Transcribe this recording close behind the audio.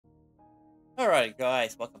Alright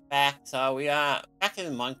guys, welcome back. So we are back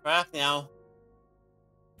in Minecraft now.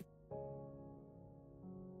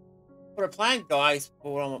 For the plan guys,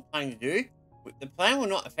 for what I'm planning to do, the plan will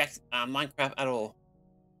not affect Minecraft at all.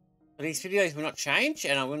 So these videos will not change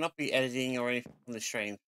and I will not be editing or anything from the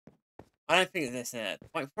stream. I don't think there's a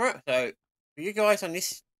point for it. So for you guys on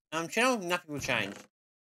this channel, nothing will change.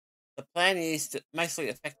 The plan is to mostly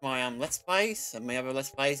affect my Let's Plays and my other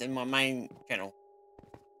Let's Plays and my main channel.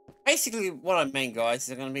 Basically, what I mean, guys,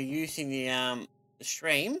 is I'm going to be using the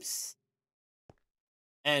streams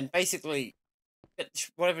and basically get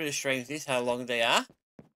whatever the streams is, how long they are,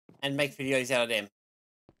 and make videos out of them.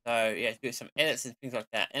 So yeah, do some edits and things like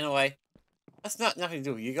that. Anyway, that's nothing to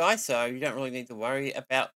do with you guys, so you don't really need to worry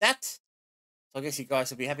about that. So I guess you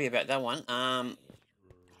guys will be happy about that one.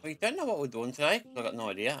 We don't know what we're doing today, because I've got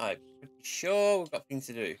no idea. I'm pretty sure we've got things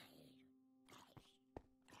to do.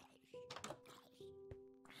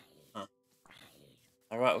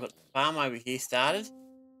 Alright, we've got the farm over here started.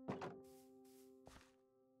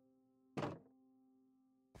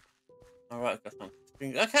 Alright, we've got some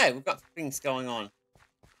things. Okay, we've got things going on.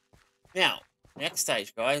 Now, next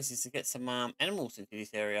stage, guys, is to get some animals into this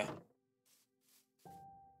area.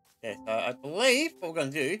 Yeah, so I believe what we're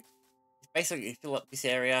going to do is basically fill up this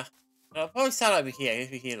area. I'll probably start over here.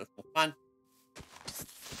 Over here looks more fun.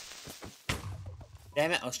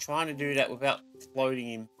 Damn it, I was trying to do that without exploding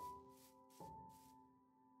him.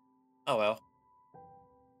 Oh well.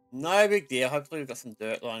 No big deal. Hopefully we've got some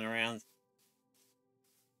dirt lying around.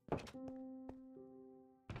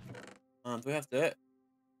 Do we have dirt?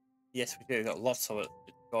 Yes, we do. We've got lots of it.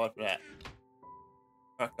 God for that.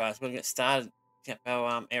 Alright guys, we're gonna get started. Get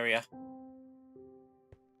our area.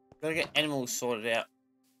 Gotta get animals sorted out.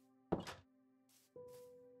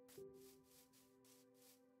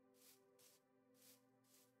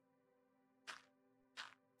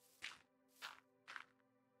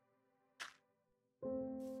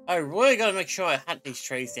 I really gotta make sure I hunt these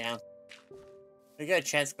trees down. We got a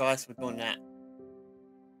chance, guys, for doing that.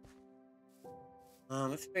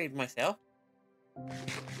 Let's feed myself. I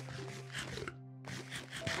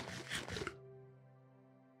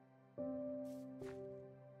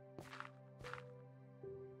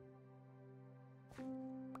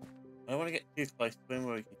don't want to get too close to him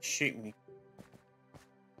where he can shoot me.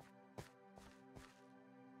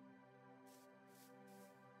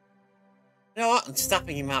 You know what? I'm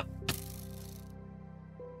stuffing him up.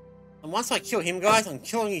 And once I kill him, guys, I'm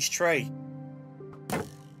killing his tree.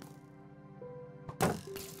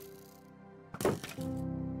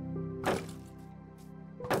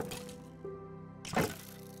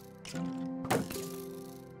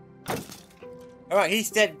 Alright,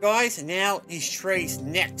 he's dead, guys, and now his tree's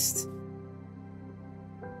next.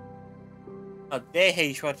 How dare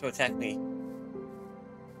he try to attack me.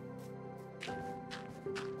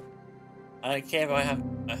 I don't care if I have...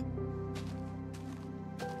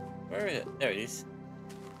 where is it? There it is.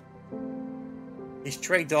 His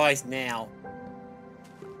tree dies now.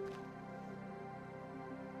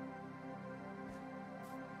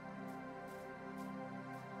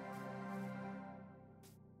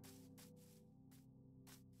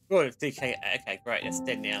 Good, DK. Okay, great, it's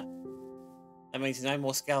dead now. That means no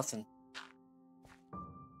more skeleton.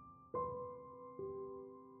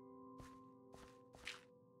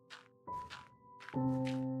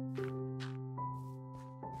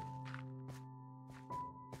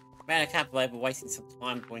 Man, I can't believe we're wasting some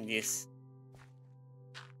time doing this.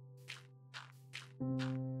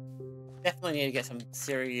 Definitely need to get some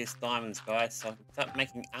serious diamonds, guys, so I can start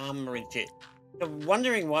making armor and shit. If you're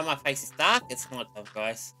wondering why my face is dark, it's not tough,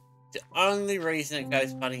 guys. It's the only reason it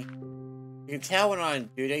goes funny. You can tell when I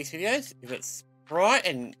do these videos, if it's bright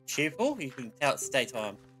and cheerful, you can tell it's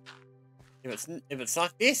daytime. If it's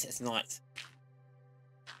like this, it's night.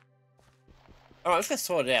 Alright, let's get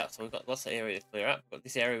sorted out. So we've got lots of area to clear up, but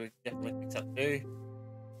this area we definitely fix up too.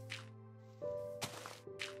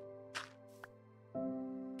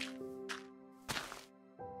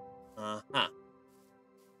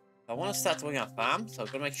 I want to start doing our farm, so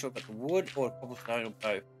I've got to make sure I've got the wood or the cobblestone or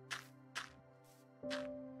both.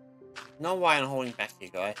 No way I'm holding back here,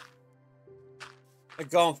 guys. We're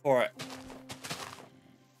going for it.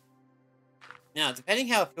 Now, depending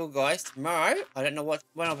how I feel, guys, tomorrow, I don't know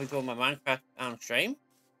when I'll be doing my Minecraft stream.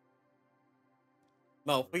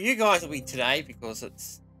 Well, for you guys, it'll be today, because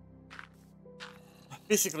it's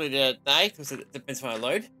basically the day, because it depends when I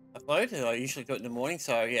upload. I usually do it in the morning,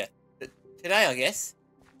 so yeah. But today, I guess.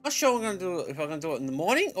 Not sure I'm going to do it, if I'm going to do it in the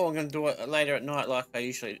morning, or I'm going to do it later at night like I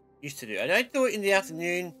usually used to do. I don't do it in the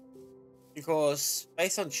afternoon, because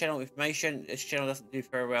based on channel information, this channel doesn't do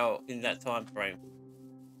very well in that time frame.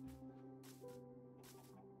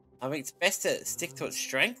 I think it's best to stick to its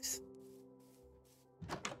strengths.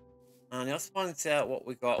 And let's find out what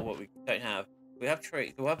we got and what we don't have. We have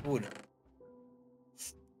trees, we have wood.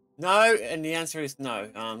 No, and the answer is no.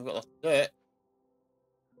 We've got lots of dirt.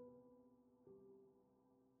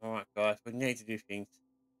 Alright guys, we need to do things.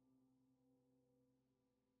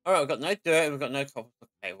 Alright, we've got no dirt and we've got no cobble.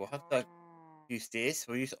 Okay, we'll have to use this.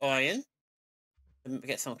 We'll use iron to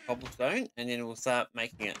get some cobblestone and then we'll start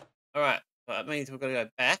making it. Alright, so that means we've got to go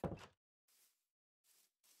back.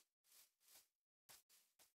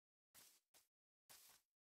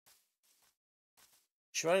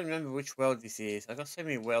 Try to remember which world this is. I've got so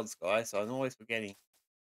many worlds, guys, so I'm always forgetting.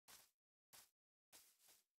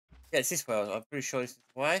 Yeah, it's this world. I'm pretty sure this is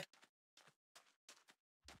the way.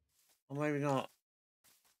 Or maybe not.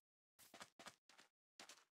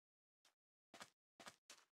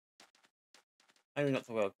 Maybe not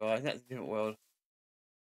the world, guys. That's a different world.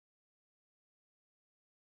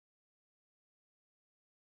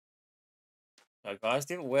 So, guys,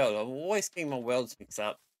 different world. I'm always getting my worlds mixed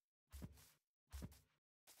up.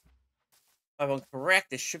 If I'm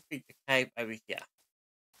correct, there should be the cave over here.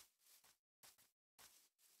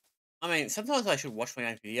 I mean, sometimes I should watch my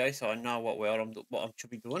own video so I know what world I should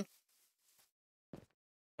be doing. So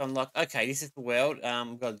I'm like, okay, this is the world.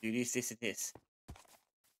 I've got to do this, this, and this.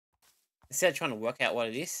 Instead of trying to work out what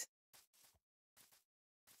it is.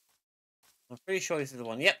 I'm pretty sure this is the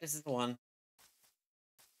one. Yep, this is the one.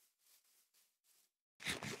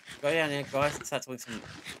 Go down there, guys, and start doing some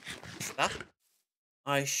stuff.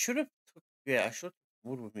 I should have took, yeah, I should have took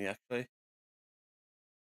wood with me, actually.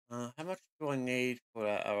 How much do I need for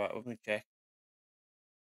that? Alright, let me check.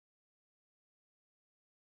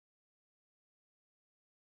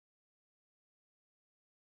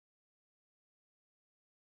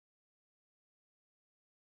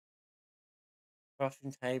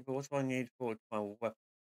 Crafting table, what do I need for my weapon?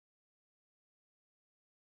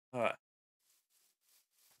 Alright.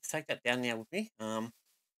 Let's take that down there with me. Give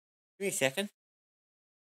me a second.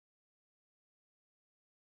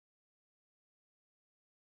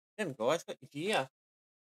 Damn, guys, got your gear.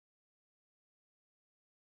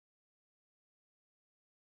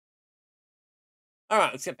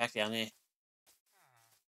 Alright, let's get back down there.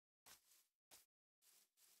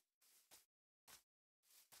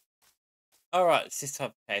 Alright, it's this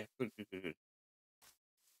type. Okay, good.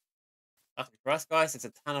 Luckily for us, guys, there's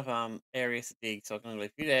a ton of areas to dig, so I'm gonna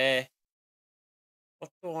leave you there.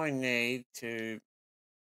 What do I need to...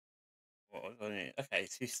 What do I need? Okay,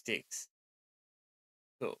 2 sticks.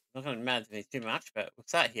 Cool. Not gonna matter to me too much, but we'll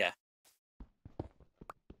start here.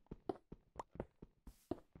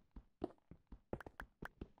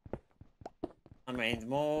 I mean, the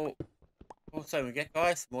more also we get,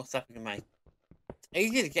 guys, the more stuff we can make. It's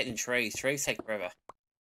easier to get in trees. Trees take forever.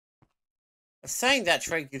 Saying that,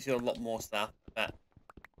 tree gives you a lot more stuff, but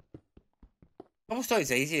cobblestone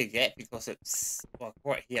is easy to get because it's like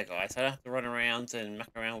right here, guys. I don't have to run around and muck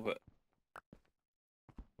around with it.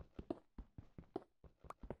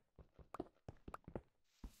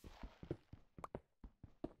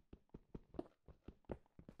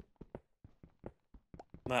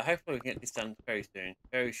 But hopefully we can get this done very soon,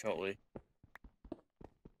 very shortly.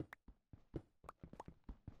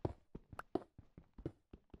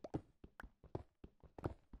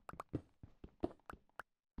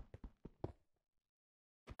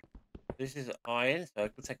 This is iron, so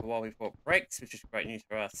it could take a while before it breaks, which is great news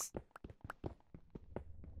for us.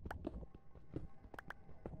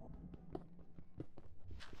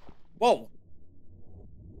 Whoa!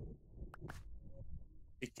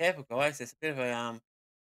 Be careful, guys. There's a bit of a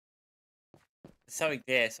there's something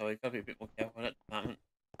there, so we've got to be a bit more careful at the moment.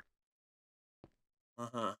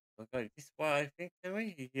 We'll go this way, I think, can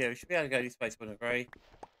we? Yeah, we should be able to go this way to an agree.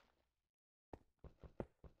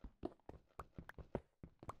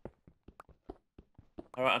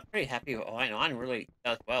 Alright, I'm pretty happy with iron. Iron really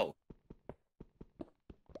does well.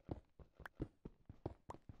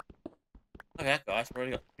 Okay, guys, we've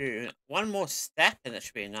already got 2. One more stack and that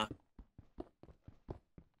should be enough.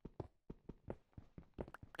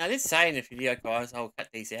 Now, I did say in the video, guys, I'll cut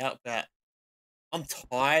these out, but I'm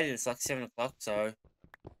tired. It's like 7 o'clock, so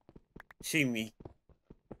see me.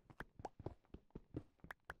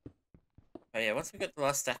 But yeah, once we get the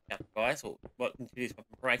last stack up, guys, what we can do is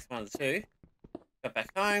break 1 or 2. Go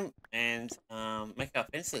back home and make our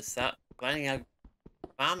fences, start planning our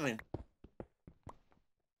farming.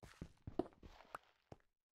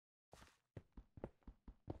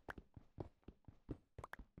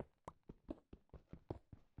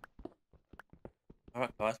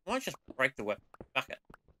 Alright, guys, I might just break the weapon. Fuck it.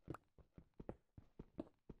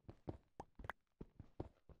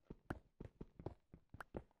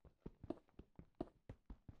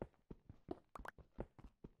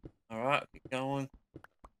 Alright, keep going.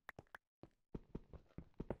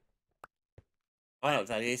 I know what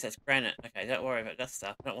that is. That's granite. Okay, don't worry about that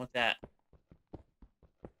stuff. I don't want that.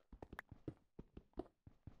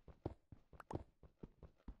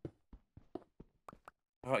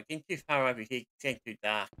 Alright, getting too far over here. It's getting too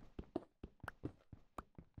dark.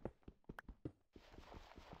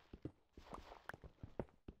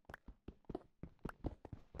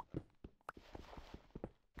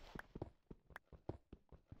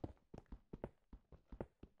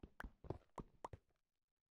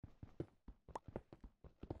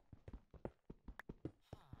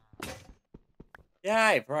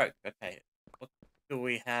 Yay, broke. Okay. What do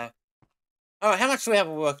we have? Oh, how much do we have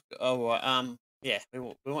of work? Oh, yeah, we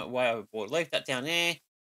went way overboard. Leave that down there.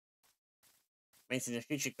 Means in the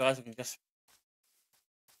future, guys, we can just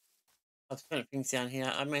have certain things down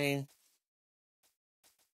here. I mean,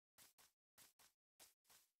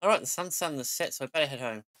 alright, the sun's starting to set, so I better head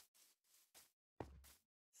home.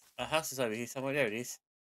 Our house is over here somewhere. There it is.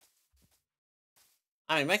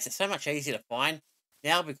 I mean, it makes it so much easier to find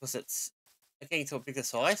now because it's getting to a bigger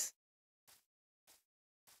size.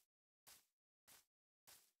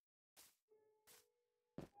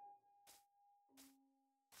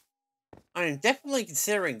 I mean, definitely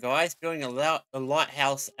considering, guys, building a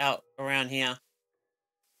lighthouse out around here.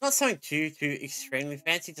 Not something too extremely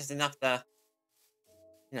fancy, just enough to,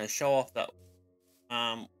 show off that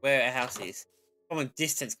where our house is from a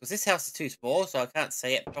distance. Because this house is too small, so I can't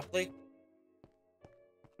see it properly.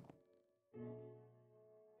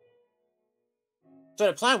 So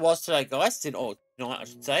the plan was today, guys, or tonight, I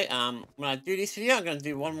should say. When I do this video, I'm going to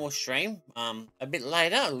do one more stream. A bit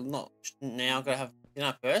later, not now. I've got to have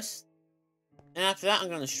dinner first. And after that, I'm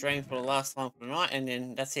going to stream for the last time for the night, and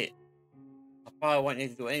then that's it. I probably won't need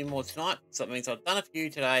to do any more tonight, so that means I've done a few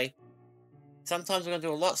today. Sometimes I'm going to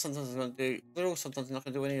do a lot, sometimes I'm going to do little, sometimes I'm not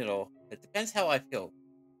going to do any at all. It depends how I feel.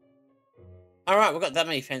 Alright, we've got that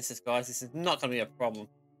many fences, guys. This is not going to be a problem.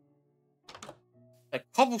 So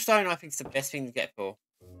cobblestone, I think, is the best thing to get for.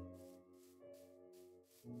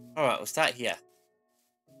 Alright, we'll start here.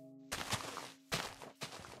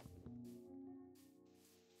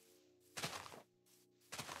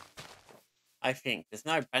 I think. There's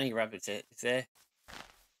no bunny rabbits, is there?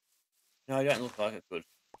 No, it don't look like it could.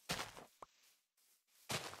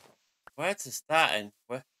 Where to start and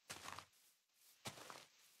where?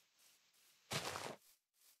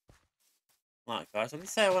 Right, guys, let me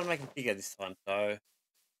say I want to make it bigger this time, so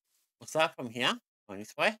we'll start from here, going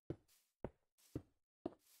this way.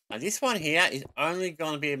 Now this one here is only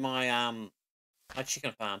going to be my my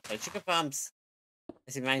chicken farm. So chicken farms,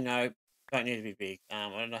 as you may know, don't need to be big. I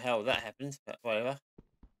don't know how that happens, but whatever.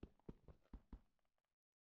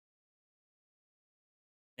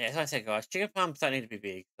 Yeah, as I said, guys, chicken farms don't need to be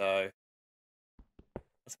big, so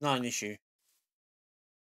it's not an issue.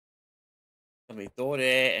 Gonna be door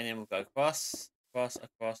there, and then we'll go across, and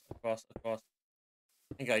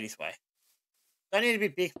go this way. Don't need to be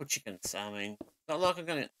big for chickens. I mean, it's not like I'm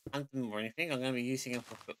gonna hunt them or anything. I'm gonna be using them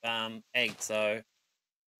for eggs, so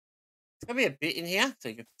it's gonna be a bit in here, so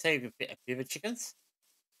you can see a bit of chickens.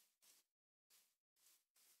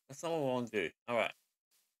 That's not what I want to do. All right,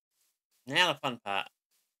 now the fun part.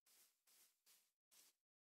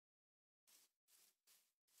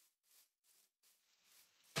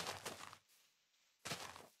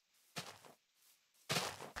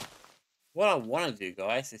 What I want to do,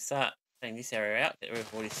 guys, is start cleaning this area out, get rid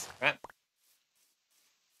of all this crap.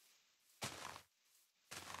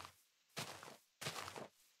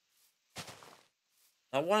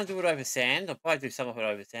 I want to do it over sand. I'll probably do some of it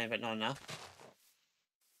over sand, but not enough.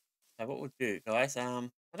 So what we'll do, guys, I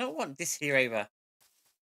don't want this here either.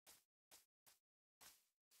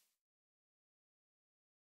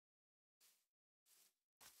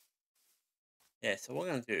 Yeah, so what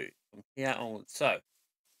we're going to do from here on. So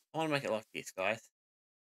I want to make it like this, guys.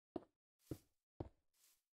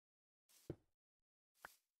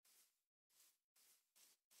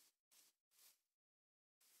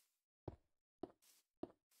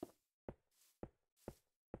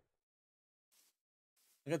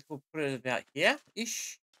 I'm going to put it about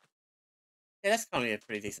here-ish. Yeah, that's going to be a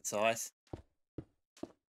pretty decent size.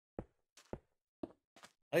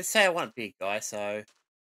 Let's say I want it big, guys, so I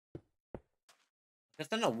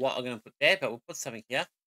just don't know what I'm going to put there, but we'll put something here.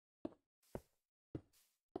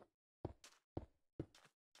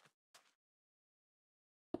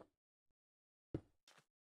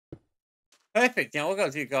 Perfect. Now, what we're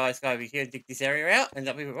going to do, guys, go over here and dig this area out, and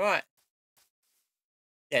that'll be right.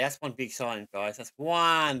 Yeah, that's one big sign, guys. That's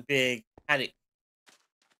one big paddock.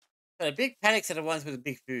 So the big paddocks are the ones with the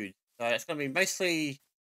big food. So it's going to be mostly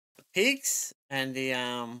the pigs and the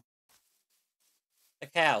the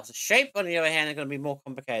cows. The sheep, on the other hand, are going to be more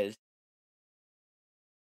complicated.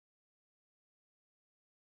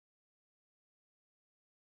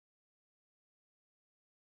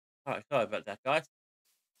 Alright, sorry about that, guys.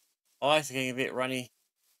 Eyes are getting a bit runny.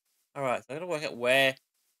 Alright, so I gotta work out where.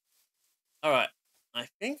 Alright, I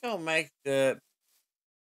think I'll make the.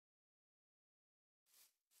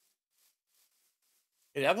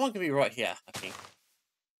 Yeah, the other one can be right here, I think.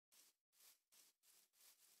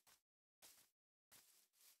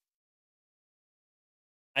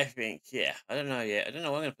 Yeah. I don't know yet. I don't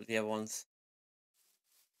know where I'm gonna put the other ones.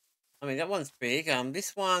 I mean, that one's big.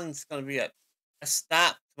 This one's gonna be a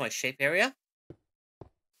start to my shape area.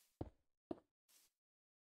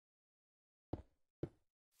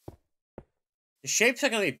 The shapes are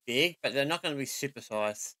gonna be big, but they're not gonna be super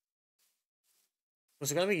sized.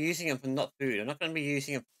 Because I'm gonna be using them for not food. I'm not gonna be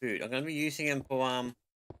using them for food. I'm gonna be using them for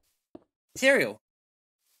material.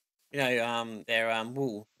 You know, their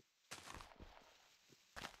wool.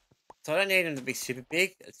 So I don't need them to be super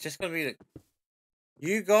big. It's just gonna be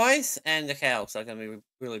you guys and the cows are gonna be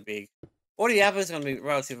really big. All the others are gonna be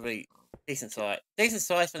relatively decent size. Decent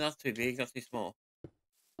size, but not too big, not too small.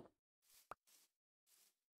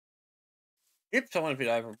 Oops, I went a bit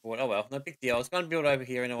overboard. Oh well, no big deal. I was gonna build over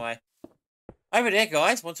here anyway. Over there,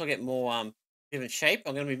 guys, once I get more different shape,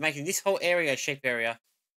 I'm gonna be making this whole area a shape area.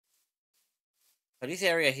 So this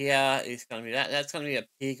area here is gonna be that's gonna be a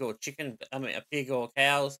pig or chicken, I mean a pig or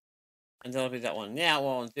cows, and that'll be that one. Now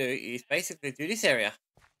what I'll do is basically do this area.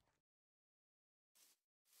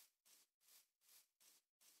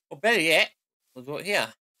 Or better yet, we'll do it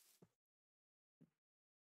here.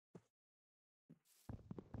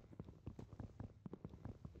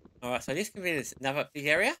 Alright, so this can be another big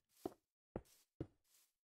area.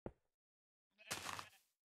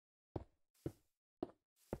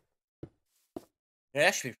 Yeah,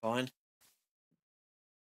 that should be fine.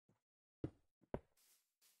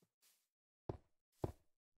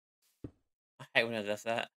 I hate when it does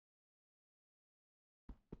that.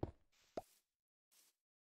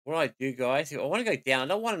 What I do, guys, I want to go down. I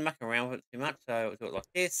don't want to muck around with it too much, so I'll do it like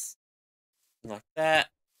this, like that,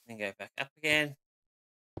 and go back up again.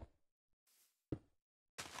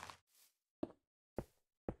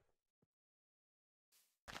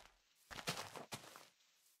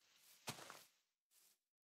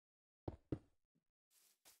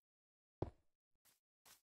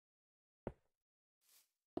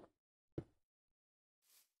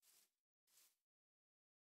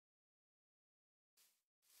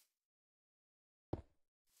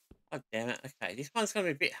 Oh, damn it. Okay, this one's going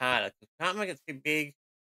to be a bit harder. Can't make it too big.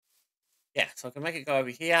 Yeah, so I can make it go over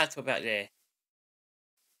here to about there.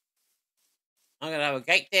 I'm going to have a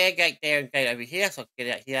gate there, and gate over here, so I can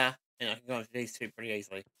get out here, and I can go into these two pretty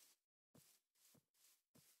easily.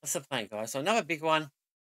 That's the plan, guys. So another big one.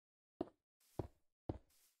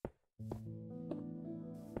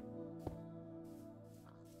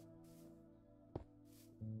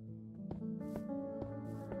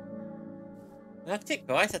 And that's it,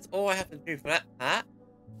 guys. That's all I have to do for that part.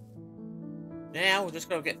 Now we're just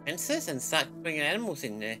going to get fences and start putting animals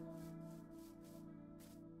in there.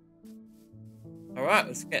 Alright,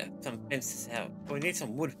 let's get some fences out. We need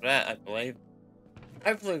some wood for that, I believe.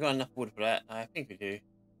 Hopefully we've got enough wood for that. I think we do.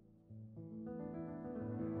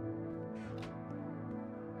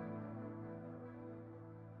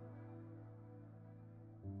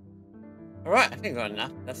 Alright, I think we've got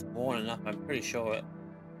enough. That's more than enough, I'm pretty sure.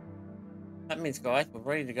 That means, guys, we're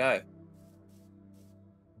ready to go.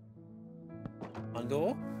 One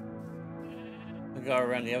door. We go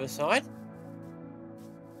around the other side.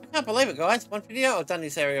 I can't believe it, guys. One video, I've done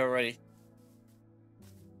this area already.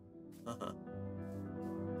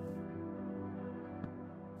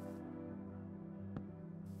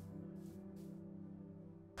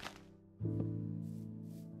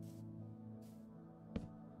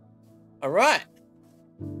 Alright.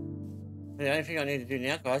 The only thing I need to do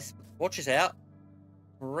now, guys, watch us out.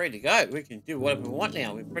 We're ready to go. We can do whatever we want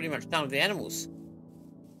now. We're pretty much done with the animals.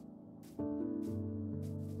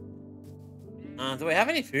 Do we have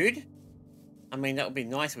any food? I mean, that would be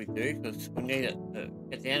nice if we do, because we need it to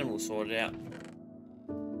get the animals sorted out.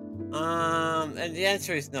 And the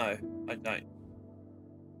answer is no, I don't.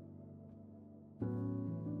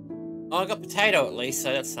 Oh, I got potato at least,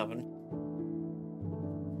 so that's something.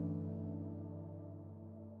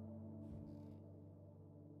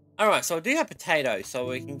 Alright, so I do have potatoes, so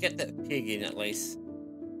we can get that pig in at least.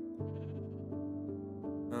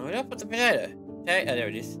 Where did I put the potato? Okay, oh, there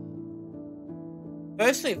it is.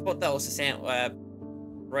 Firstly, I thought that was a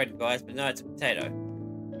bread, guys, but no, it's a potato.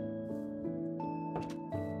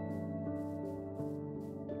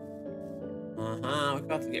 We've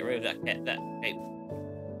got to get rid of that cat, that cape.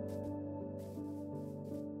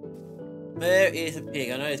 There is a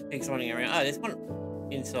pig. I know there's pigs running around. Oh, there's one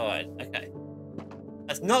inside. Okay.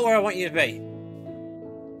 That's not where I want you to be.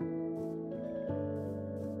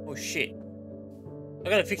 Oh, shit. I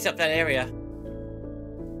gotta fix up that area.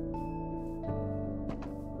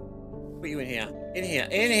 Put you in here. In here.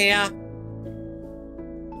 In here.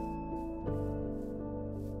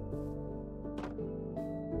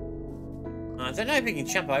 I don't know if you can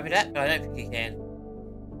jump over that, but I don't think you can.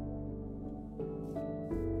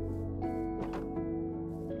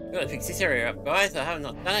 Gotta fix this area up, guys. I have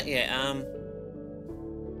not done it yet.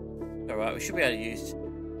 Alright, we should be able to use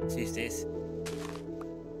this.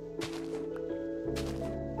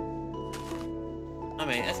 I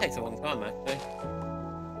mean, that takes a long time, actually.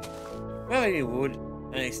 Do we have any wood?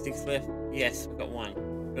 Any sticks left? Yes, we've got one.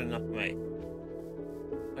 Good enough for me.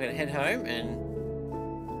 I'm gonna head home and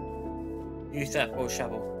use that for a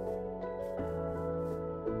shovel.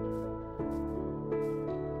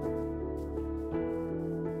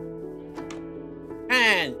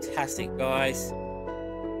 Fantastic, guys.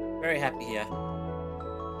 Very happy here.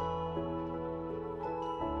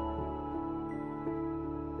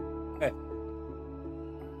 Okay.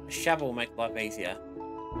 A shovel will make life easier.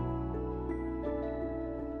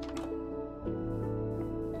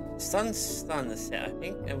 Sun's starting to set, I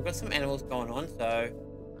think, and we've got some animals going on, so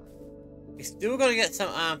we still got to get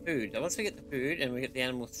some food. Once we get the food and we get the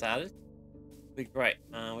animals started, it'll be great.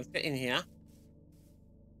 Let's get in here.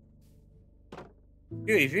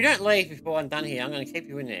 Dude, if you don't leave before I'm done here, I'm going to keep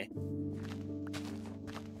you in there.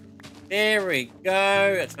 There we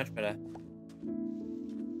go. That's much better.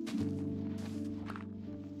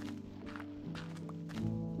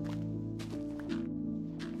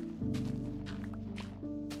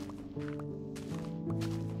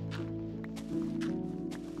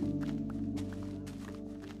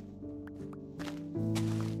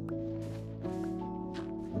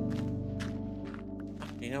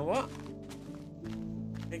 You know what?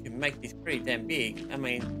 We can make this pretty damn big. I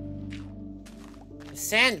mean, the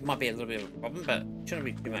sand might be a little bit of a problem, but it shouldn't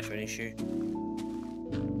be too much of an issue.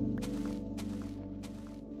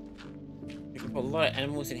 We can put a lot of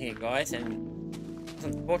animals in here, guys, and put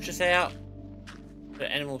some torches out so the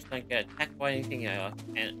animals don't get attacked by anything, you know,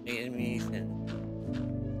 like enemies and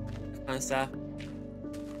that kind of stuff.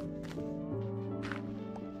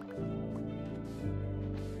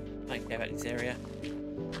 Don't care about this area.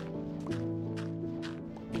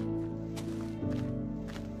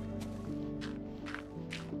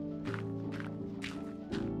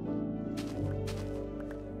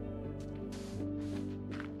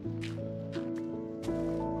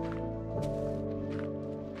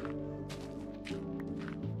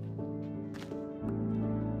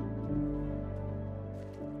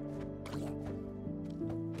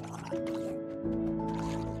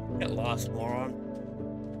 Get lost, moron.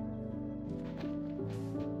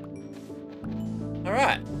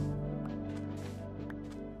 Alright.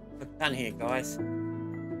 We're done here, guys.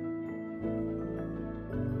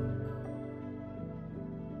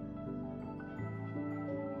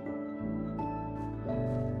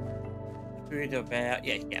 Food about,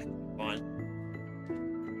 yeah, fine.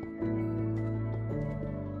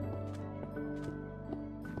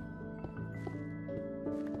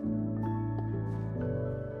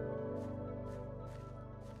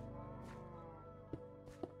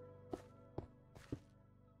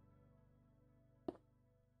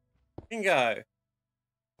 Bingo!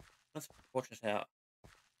 Let's watch this out.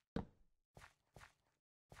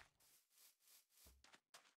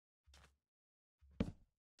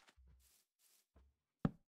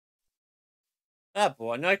 Oh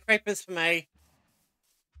boy, no creepers for me.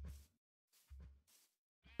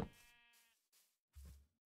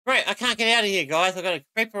 Great, I can't get out of here, guys. I've got a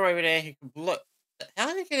creeper over there who can blow. How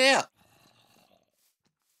did he get out?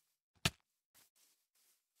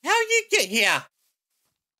 How did you get here?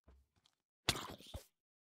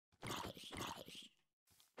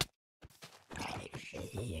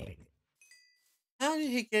 How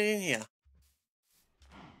did he get in here?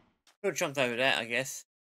 Could have jumped over that, I guess.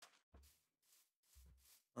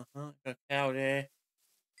 Got a cow there.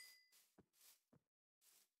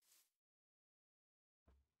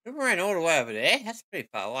 We ran all the way over there. That's pretty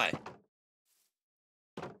far away.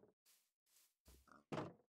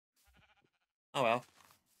 Oh well.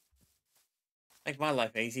 Make my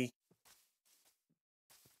life easy.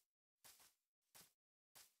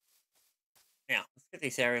 Now, let's get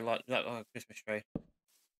this area like a Christmas tree.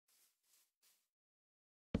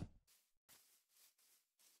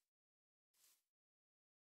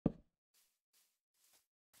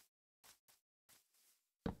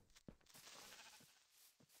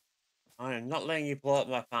 I am not letting you blow up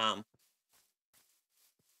my farm.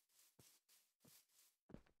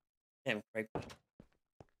 Damn creeper.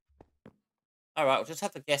 Alright, we'll just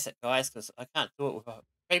have to guess it, guys, because I can't do it with a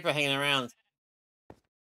creeper hanging around.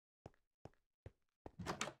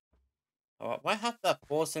 Alright, might have to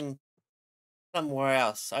force him somewhere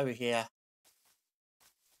else, over here.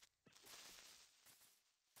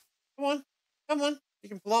 Come on, come on. You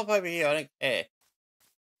can blow up over here, I don't care.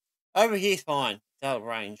 Over here's fine, it's out of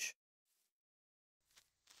range.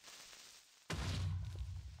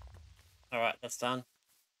 Alright, that's done.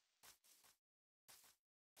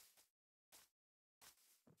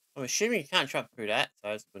 I'm assuming you can't jump through that,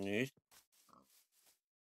 so that's good news.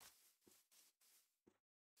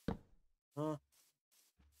 Huh.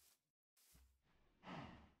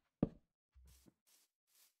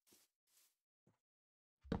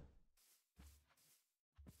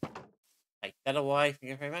 Take that away,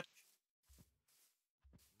 thank you very much.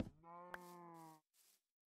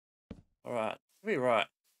 Alright, we'll be right.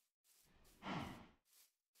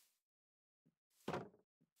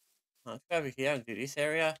 Let's go over here and do this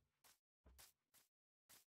area.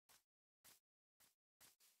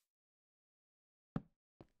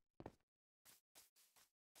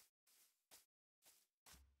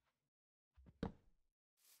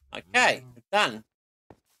 Okay, we're done.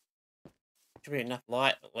 Should be enough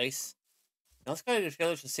light at least. Now let's go to the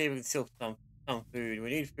village and see if we can steal some food. We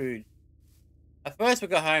need food. At first we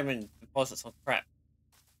go home and deposit some crap.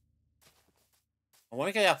 I want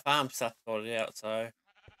to get our farm stuff sorted out, so...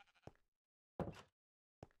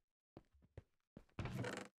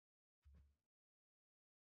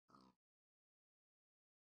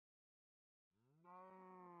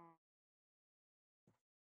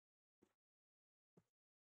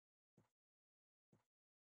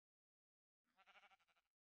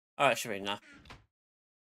 Alright, should be enough. Do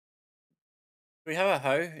we have a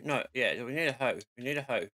hoe? No, yeah, we need a hoe. We need a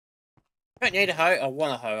hoe. I don't need a hoe, I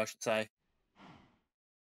want a hoe, I should say.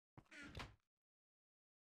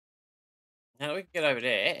 Now we can get over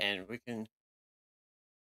there and we can...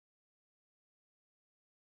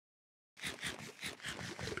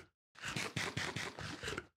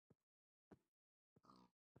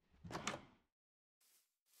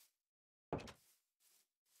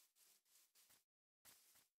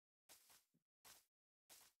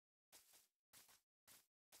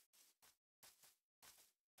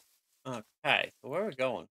 Okay, so where are we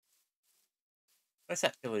going? Where's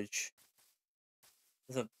that village?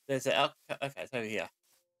 There's a okay, it's over here.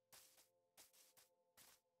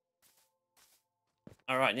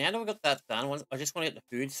 Alright, now that we've got that done, I just want to get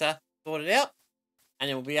the food stuff sorted out, and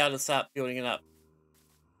then we'll be able to start building it up.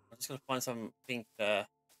 I'm just gonna find something to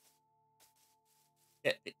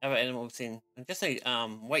get the other animals in. I just need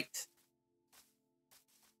wait.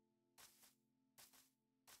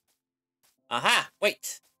 Aha!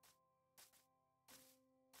 Wait!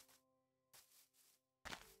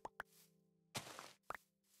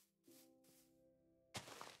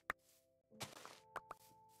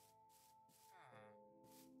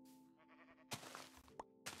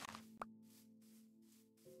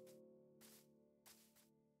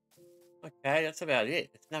 Okay, that's about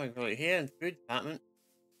it. There's nothing really here in the food department.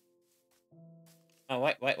 Oh,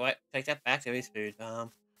 wait. Take that back. There is food.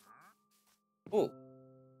 Oh.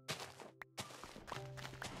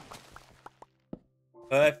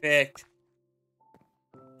 Perfect.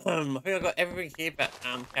 I think I got everything here but,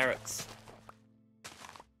 carrots.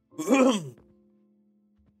 Good.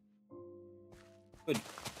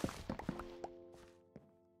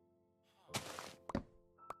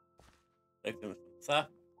 Take them some stuff.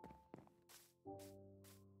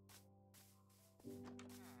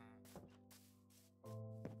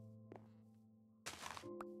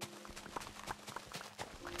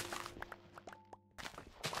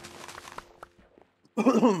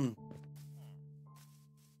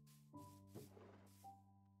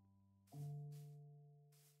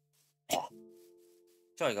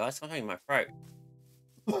 Sorry guys, I'm having my throat.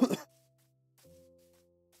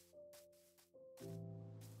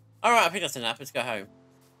 Alright, I think that's enough. Let's go home.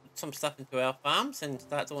 Put some stuff into our farms and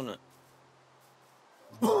start doing it.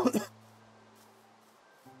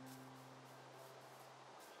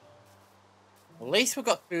 At least we've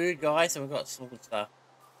got food, guys, and we've got some good stuff.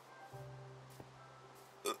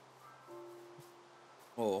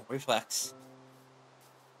 Oh, reflex.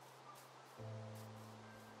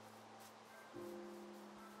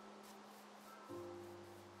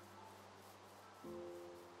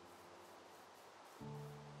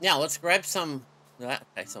 Now, let's grab some...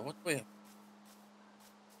 Okay, so what do we have?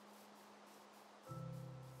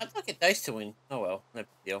 I'd like to get those two in. Oh well, no big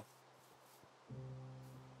deal.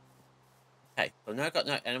 Okay, so now I've got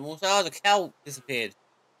no animals. Oh, the cow disappeared.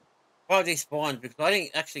 Well, despawned because I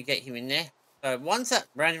didn't actually get him in there. So once that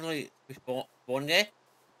randomly spawned there,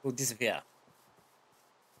 will disappear.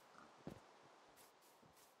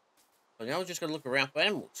 So now we're just gonna look around for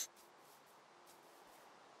animals.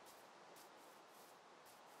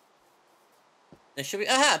 There should be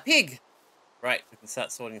a pig. Right, we can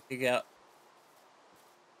start sorting a pig out.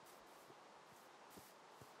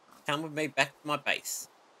 Come with me back to my base.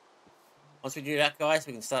 Once we do that, guys,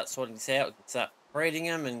 we can start sorting this out. We can start breeding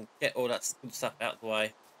them and get all that good stuff out of the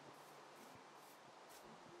way.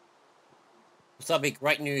 So that'll be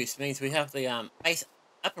great news. It means we have the base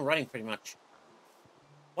up and running pretty much.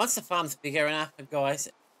 Once the farm's bigger enough, guys,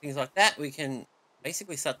 things like that, we can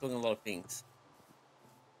basically start doing a lot of things.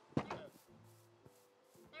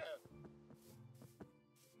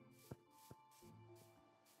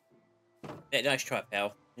 Yeah, nice try,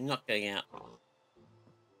 pal. You're not getting out.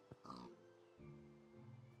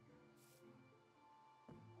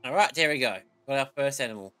 Alright, there we go. Got our first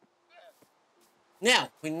animal. Now,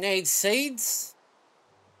 we need seeds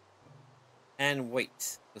and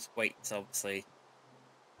wheat. Because wheat's obviously.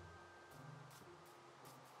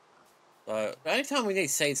 So, the only time we need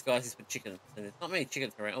seeds, guys, is for chickens. And there's not many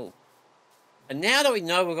chickens around. Oh. And now that we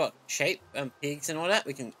know we've got sheep and pigs and all that,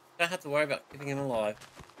 we don't have to worry about keeping them alive.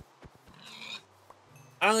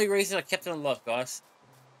 Only reason I kept them alive, guys,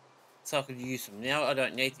 so I could use them. Now I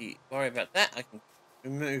don't need to worry about that. I can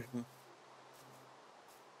remove them.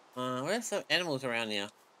 Where's some animals around now?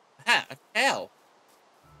 Aha, a cow.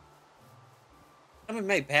 Come with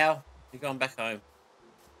me, pal. You're going back home.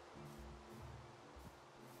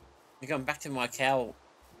 You're going back to my cow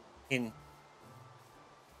pen.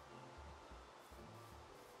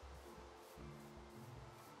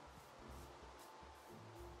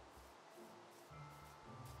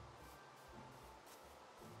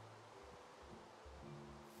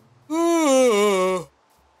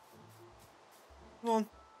 Come on.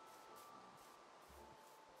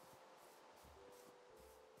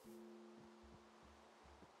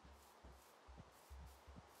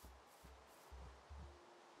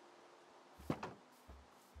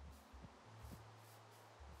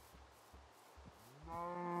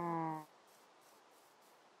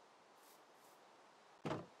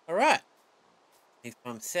 Alright. He's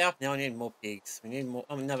from south. Now I need more pigs. We need more.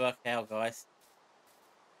 Another cow, guys.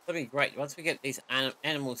 That'll be great. Once we get these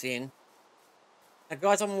animals in. Now,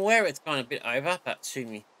 guys, I'm aware it's gone a bit over, but sue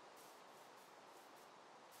me.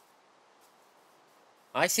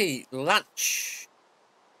 I see lunch.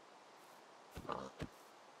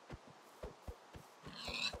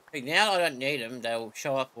 But now I don't need them. They'll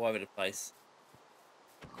show up all over the place.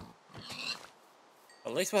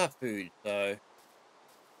 At least we'll have food, so.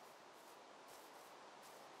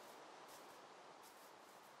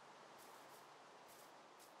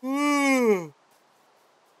 Ooh.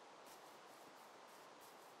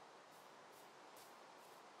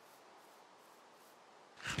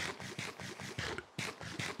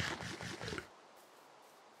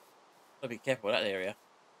 Gotta be careful with that area.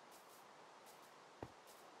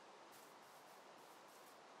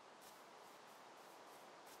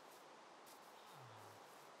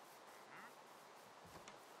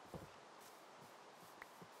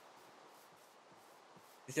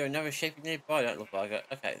 Is there another sheep nearby? Don't look like it.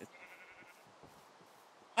 Okay.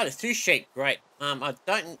 Oh, there's 2 sheep. Great. I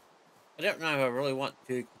don't know if I really want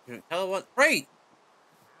 2 different color ones. 3!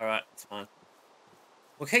 Alright, it's fine.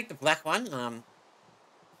 We'll keep the black one,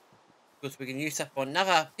 because we can use that for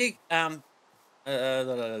another pig, we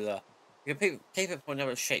can keep it for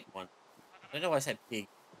another sheep one. I don't know why I said pig.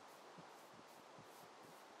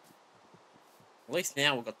 At least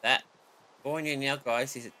now we've got that. All we need now,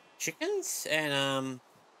 guys, is chickens and,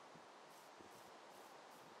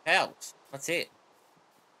 cows. That's it.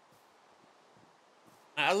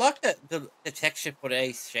 I like the texture for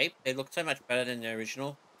these sheep. They look so much better than the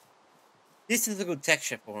original. This is a good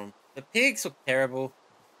texture for them. The pigs look terrible.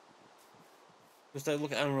 Because they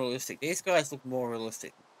look unrealistic. These guys look more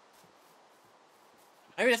realistic.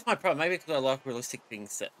 Maybe that's my problem. Maybe because I like realistic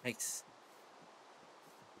things that makes...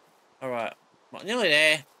 Alright. Well, nearly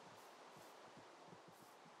there.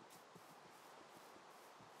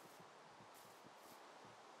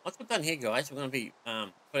 Once we're done here, guys, we're going to be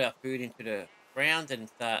put our food into the ground and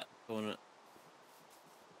start doing it.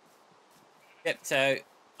 Yep, so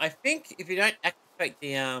I think if you don't activate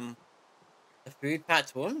the food part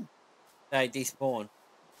to them, they despawn.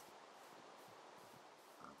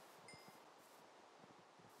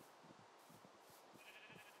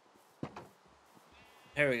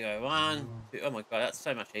 Here we go. 1, 2. Oh my god, that's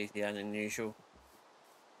so much easier than usual.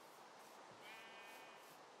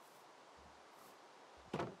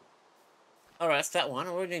 Alright, that's that one.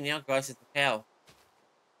 What we're doing now, guys, is the cow.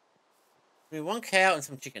 We need one cow and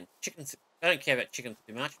some chicken. Chickens, I don't care about chickens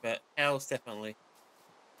too much, but cows definitely.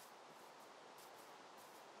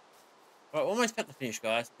 Alright, almost got the finish,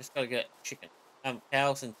 guys. Just gotta get chicken.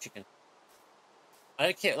 Cows and chicken. I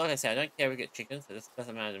don't care, like I said, I don't care if we get chicken, so this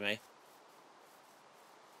doesn't matter to me.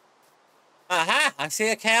 Aha! I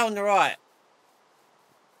see a cow on the right.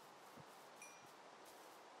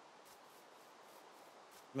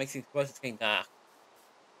 Makes it worse, it's getting dark.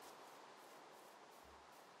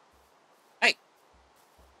 Hey!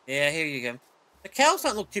 Yeah, here you go. The cows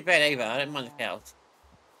don't look too bad either. I don't mind the cows.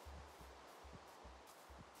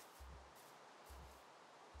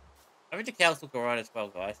 I think the cows look alright as well,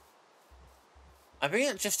 guys. I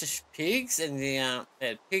think it's just the pigs and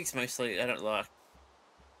the pigs mostly I don't like.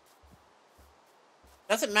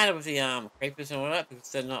 Doesn't matter with the creepers and all that because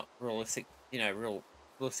they're not realistic, you know,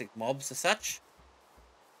 realistic mobs as such.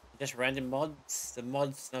 Just random mods. The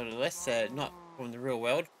mods, nevertheless, not from the real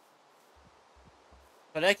world.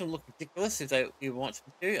 But they can look ridiculous if you want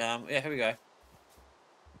them to. Yeah, here we go.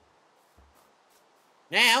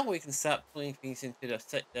 Now we can start putting things into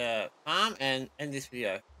the farm and end this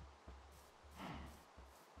video.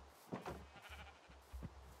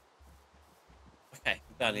 Okay,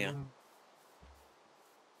 we're done here.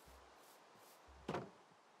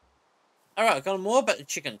 Alright, I've got more about the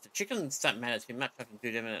chickens. The chickens don't matter too much. I can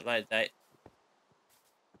do them at a later date.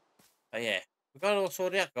 But yeah, we've got it all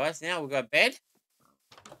sorted out, guys. Now we'll go to bed,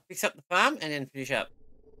 fix up the farm, and then finish up.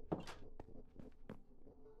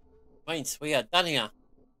 Means we are done here.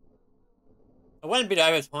 I went a bit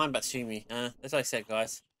over time, but sue me. As I said,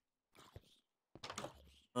 guys.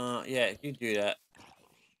 Yeah, you do that.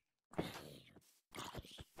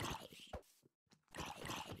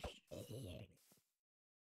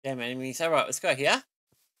 Damn enemies. Alright, let's go here.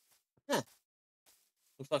 Huh.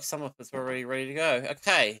 Looks like some of us are already ready to go.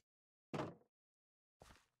 Okay.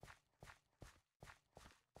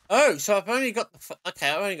 Oh, so I've only got the... Okay,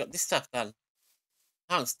 I've only got this stuff done.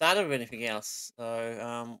 I haven't started with anything else.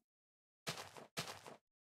 So,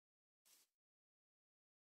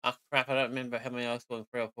 oh, crap, I don't remember how many I was going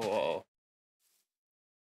 3 or 4. Uh-oh.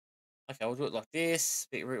 Okay, we'll do it like this.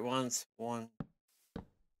 Beetroot ones. 1.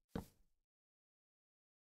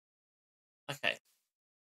 Okay.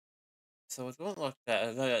 So we'll do it like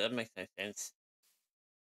that. No, that makes no sense.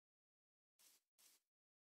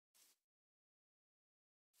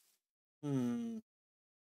 Hmm.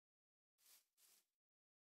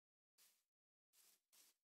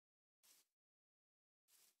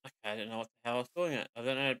 Okay, I don't know what the hell I was doing it. I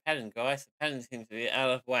don't know the pattern, guys. The pattern seems to be out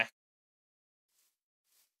of whack.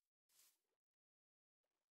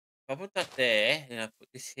 If I put that there, and I put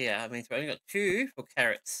this here, I mean, so I only got 2 for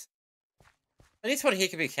carrots. And this one here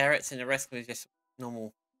could be carrots, and the rest can be just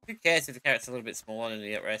normal. Who cares if the carrot's a little bit smaller than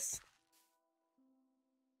the rest?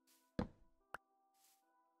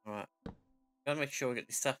 Alright. Gotta make sure we get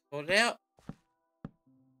this stuff sorted out.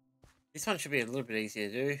 This one should be a little bit easier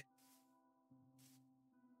to do.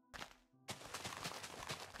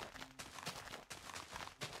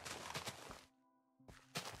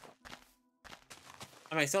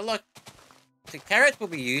 I mean, it's not like the carrots we'll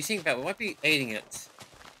be using, but we won't be eating it.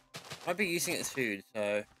 Won't be using it as food,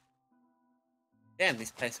 so... Damn, this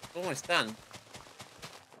place is almost done.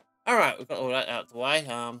 Alright, we've got all that out of the way.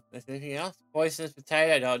 There's anything else? Poisonous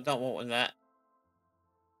potato, no, I don't want one of that.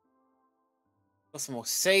 Got some more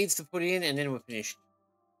seeds to put in, and then we're finished.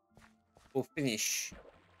 We'll finish.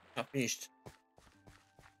 Not finished.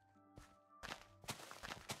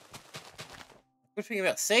 Good thing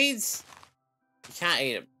about seeds, you can't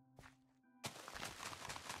eat them.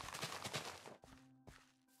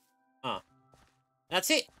 That's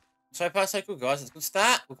it. So far, so good, guys. It's a good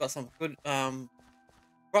start. We've got some good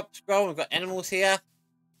crops growing. We've got animals here.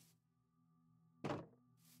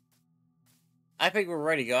 I think we're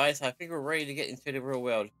ready, guys. I think we're ready to get into the real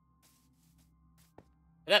world.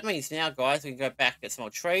 But that means now, guys, we can go back, get some more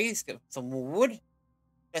trees, get some more wood,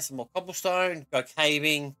 get some more cobblestone, go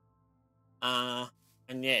caving, and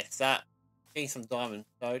yeah, start getting some diamond.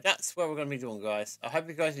 So that's what we're going to be doing, guys. I hope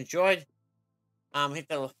you guys enjoyed. Hit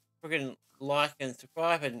the friggin' like and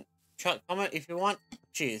subscribe and comment if you want.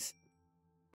 Cheers.